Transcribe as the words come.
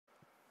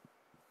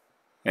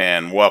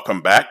And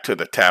welcome back to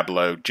the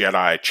Tableau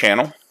Jedi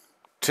channel.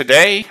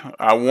 Today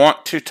I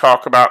want to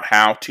talk about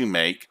how to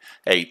make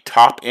a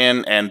top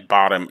in and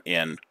bottom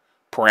in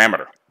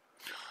parameter.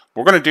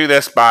 We're going to do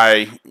this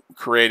by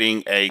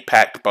creating a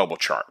packed bubble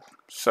chart.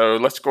 So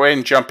let's go ahead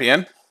and jump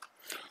in.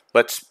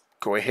 Let's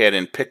go ahead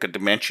and pick a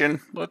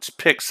dimension. Let's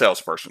pick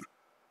salesperson.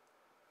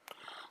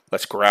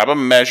 Let's grab a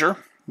measure.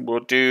 We'll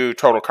do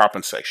total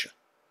compensation.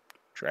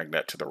 Drag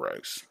that to the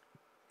rows.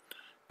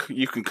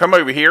 You can come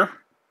over here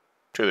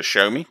to the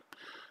show me.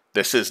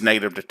 This is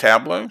native to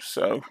Tableau,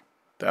 so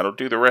that'll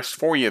do the rest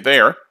for you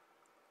there.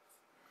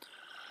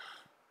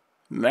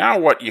 Now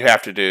what you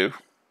have to do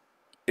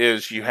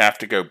is you have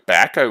to go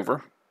back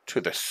over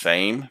to the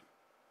same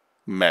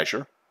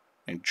measure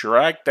and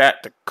drag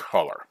that to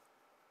color.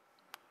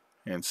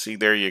 And see,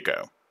 there you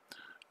go.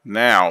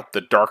 Now,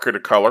 the darker the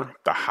color,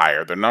 the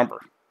higher the number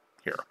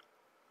here.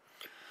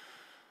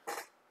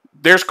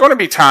 There's going to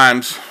be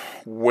times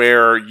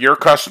where your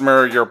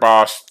customer, your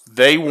boss,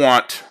 they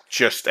want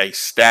just a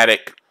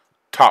static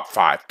top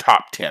 5,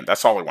 top 10.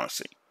 That's all they want to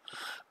see.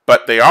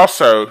 But they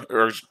also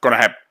are going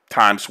to have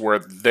times where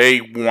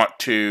they want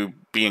to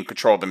be in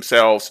control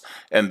themselves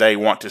and they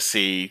want to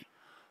see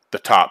the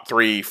top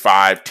 3,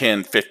 5,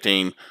 10,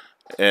 15,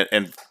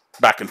 and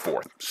back and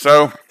forth.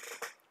 So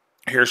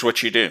here's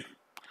what you do.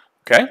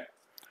 Okay?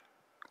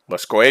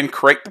 Let's go ahead and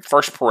create the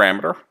first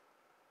parameter.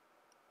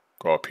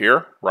 Go up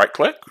here, right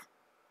click,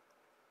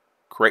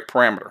 create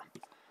parameter.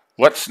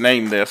 Let's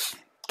name this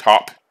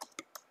top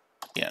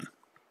in.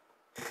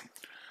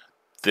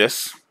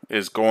 This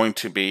is going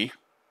to be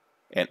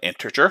an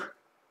integer.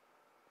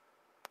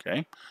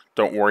 Okay,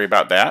 don't worry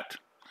about that.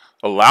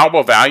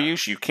 Allowable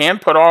values, you can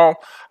put all.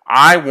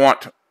 I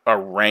want a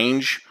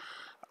range.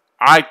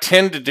 I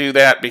tend to do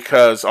that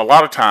because a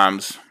lot of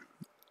times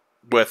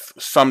with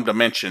some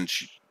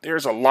dimensions,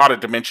 there's a lot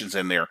of dimensions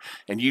in there,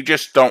 and you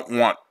just don't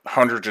want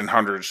hundreds and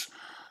hundreds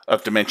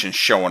of dimensions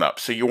showing up.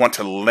 So you want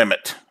to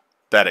limit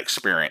that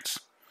experience.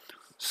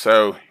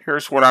 So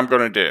here's what I'm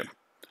going to do.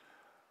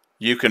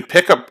 You can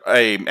pick up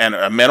a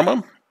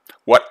minimum.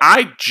 What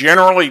I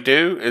generally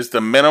do is the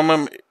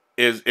minimum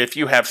is if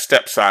you have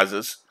step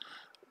sizes,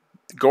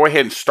 go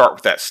ahead and start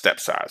with that step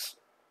size.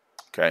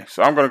 Okay,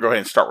 so I'm going to go ahead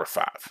and start with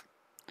 5.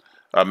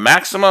 A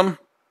maximum,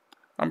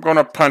 I'm going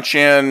to punch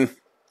in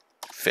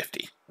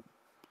 50.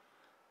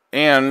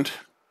 And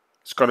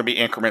it's going to be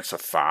increments of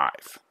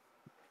 5.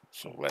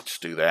 So let's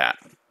do that.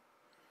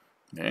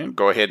 And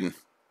go ahead and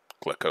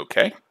click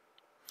OK.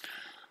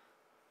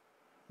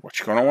 What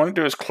you're going to want to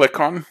do is click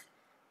on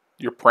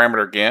your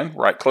parameter again,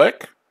 right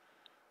click,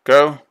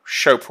 go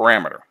show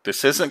parameter.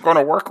 This isn't going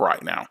to work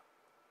right now.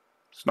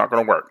 It's not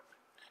going to work.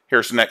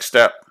 Here's the next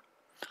step.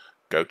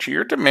 Go to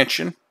your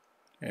dimension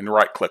and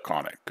right click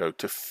on it. Go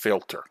to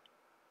filter.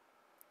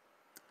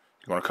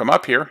 You're going to come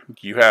up here.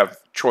 You have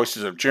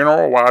choices of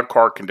general,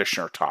 wildcard,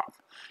 condition, or top.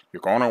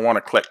 You're going to want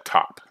to click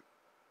top.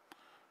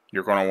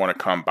 You're going to want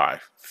to come by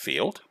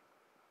field.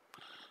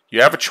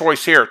 You have a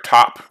choice here,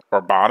 top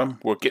or bottom.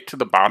 We'll get to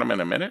the bottom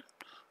in a minute.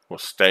 We'll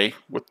stay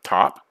with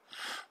top.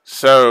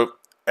 So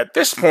at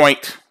this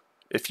point,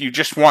 if you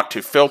just want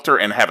to filter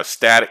and have a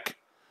static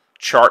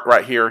chart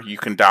right here, you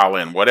can dial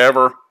in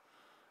whatever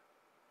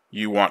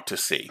you want to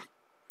see.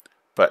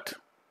 But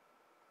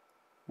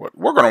what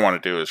we're going to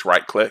want to do is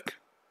right click,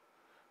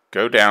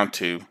 go down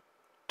to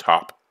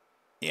top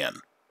in,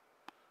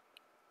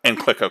 and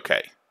click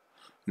OK.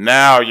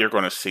 Now you're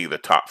going to see the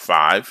top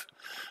 5.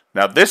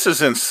 Now this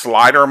is in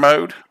slider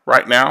mode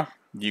right now.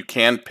 You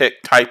can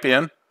pick type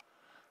in.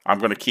 I'm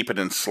going to keep it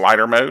in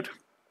slider mode.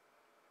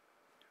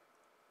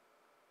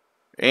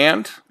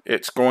 And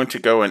it's going to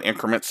go in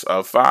increments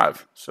of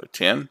 5. So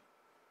 10,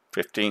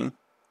 15,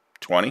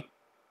 20,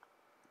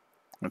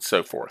 and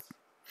so forth.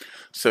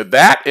 So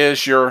that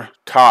is your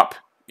top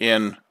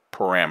in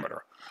parameter.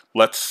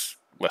 Let's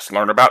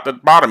learn about the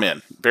bottom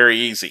end. Very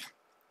easy.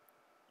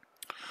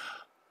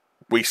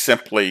 We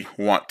simply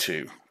want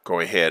to go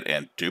ahead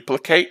and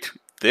duplicate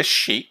this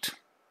sheet.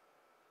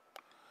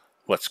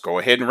 Let's go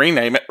ahead and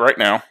rename it right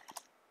now.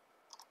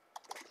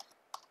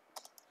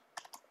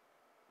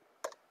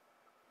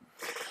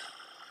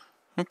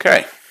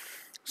 Okay,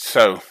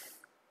 so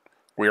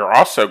we are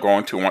also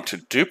going to want to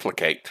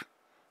duplicate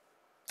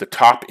the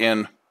top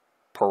in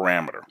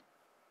parameter.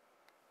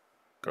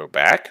 Go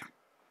back.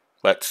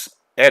 Let's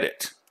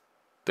edit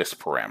this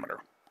parameter.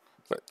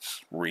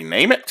 Let's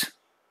rename it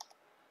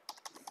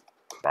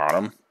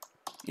bottom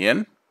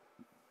in.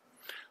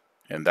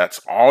 And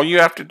that's all you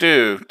have to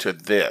do to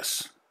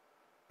this.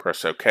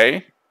 Press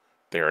OK.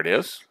 There it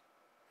is.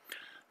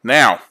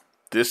 Now,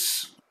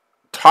 this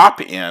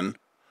top in,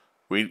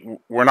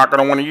 we're not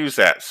going to want to use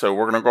that. So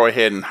we're going to go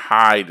ahead and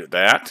hide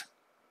that.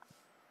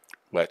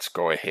 Let's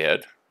go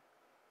ahead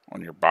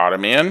on your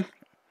bottom in,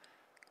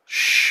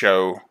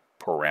 show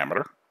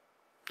parameter.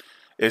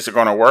 Is it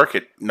going to work?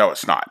 No,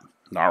 it's not.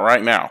 Not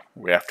right now.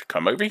 We have to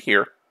come over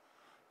here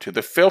to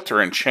the filter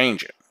and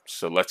change it.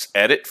 So let's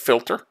edit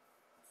filter.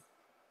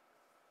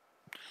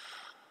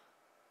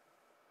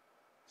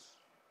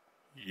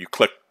 You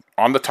click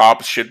on the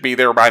top, it should be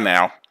there by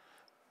now.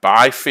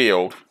 by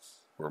field,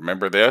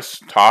 remember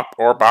this, top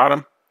or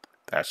bottom,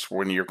 that's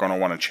when you're going to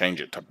want to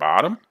change it to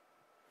bottom.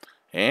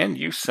 And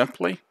you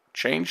simply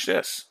change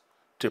this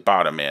to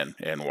bottom in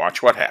and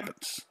watch what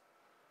happens.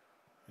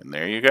 And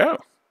there you go.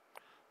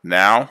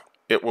 Now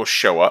it will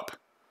show up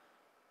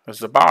as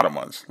the bottom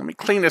ones. Let me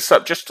clean this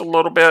up just a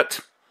little bit.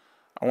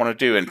 I want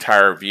to do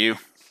entire view.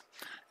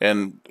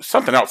 And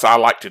something else I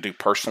like to do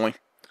personally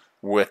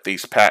with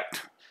these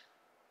packed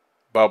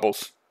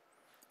bubbles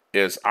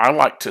is I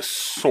like to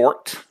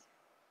sort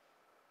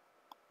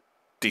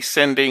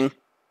descending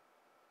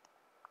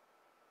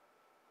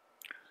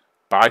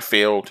by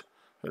field.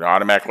 It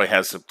automatically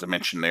has the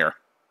dimension there.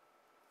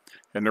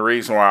 And the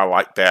reason why I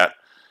like that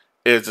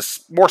is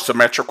it's more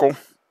symmetrical.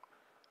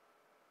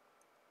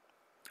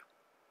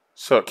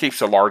 So it keeps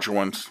the larger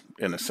ones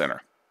in the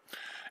center.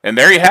 And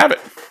there you have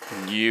it.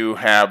 You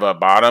have a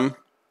bottom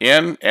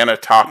in and a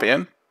top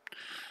in.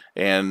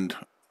 And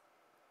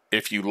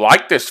if you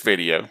like this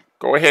video,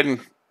 go ahead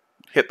and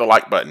hit the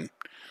like button.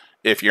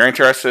 If you're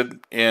interested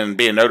in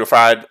being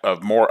notified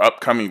of more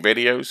upcoming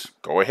videos,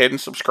 go ahead and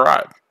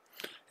subscribe.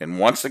 And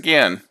once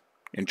again,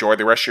 enjoy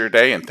the rest of your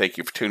day, and thank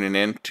you for tuning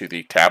in to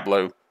the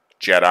Tableau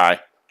Jedi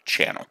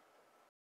channel.